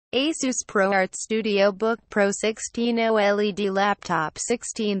Asus ProArt Studio Book Pro 16 OLED Laptop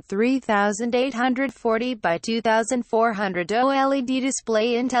 16 3840 by 2400 OLED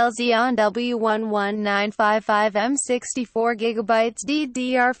Display Intel Xeon W11955M 64GB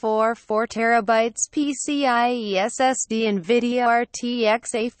DDR4 4TB PCIe SSD NVIDIA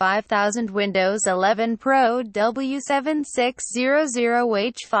RTX A5000 Windows 11 Pro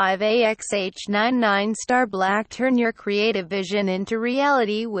W7600H5AXH99 Star Black. Turn your creative vision into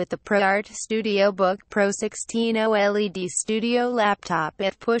reality with the ProArt Studio Book Pro 16 OLED Studio Laptop.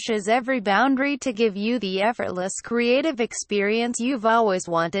 It pushes every boundary to give you the effortless creative experience you've always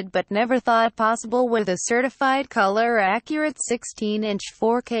wanted but never thought possible with a certified color-accurate 16-inch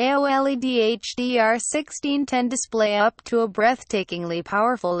 4K OLED HDR1610 display up to a breathtakingly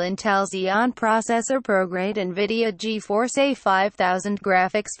powerful Intel Xeon processor Pro-grade NVIDIA GeForce A5000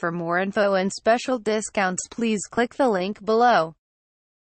 graphics. For more info and special discounts, please click the link below.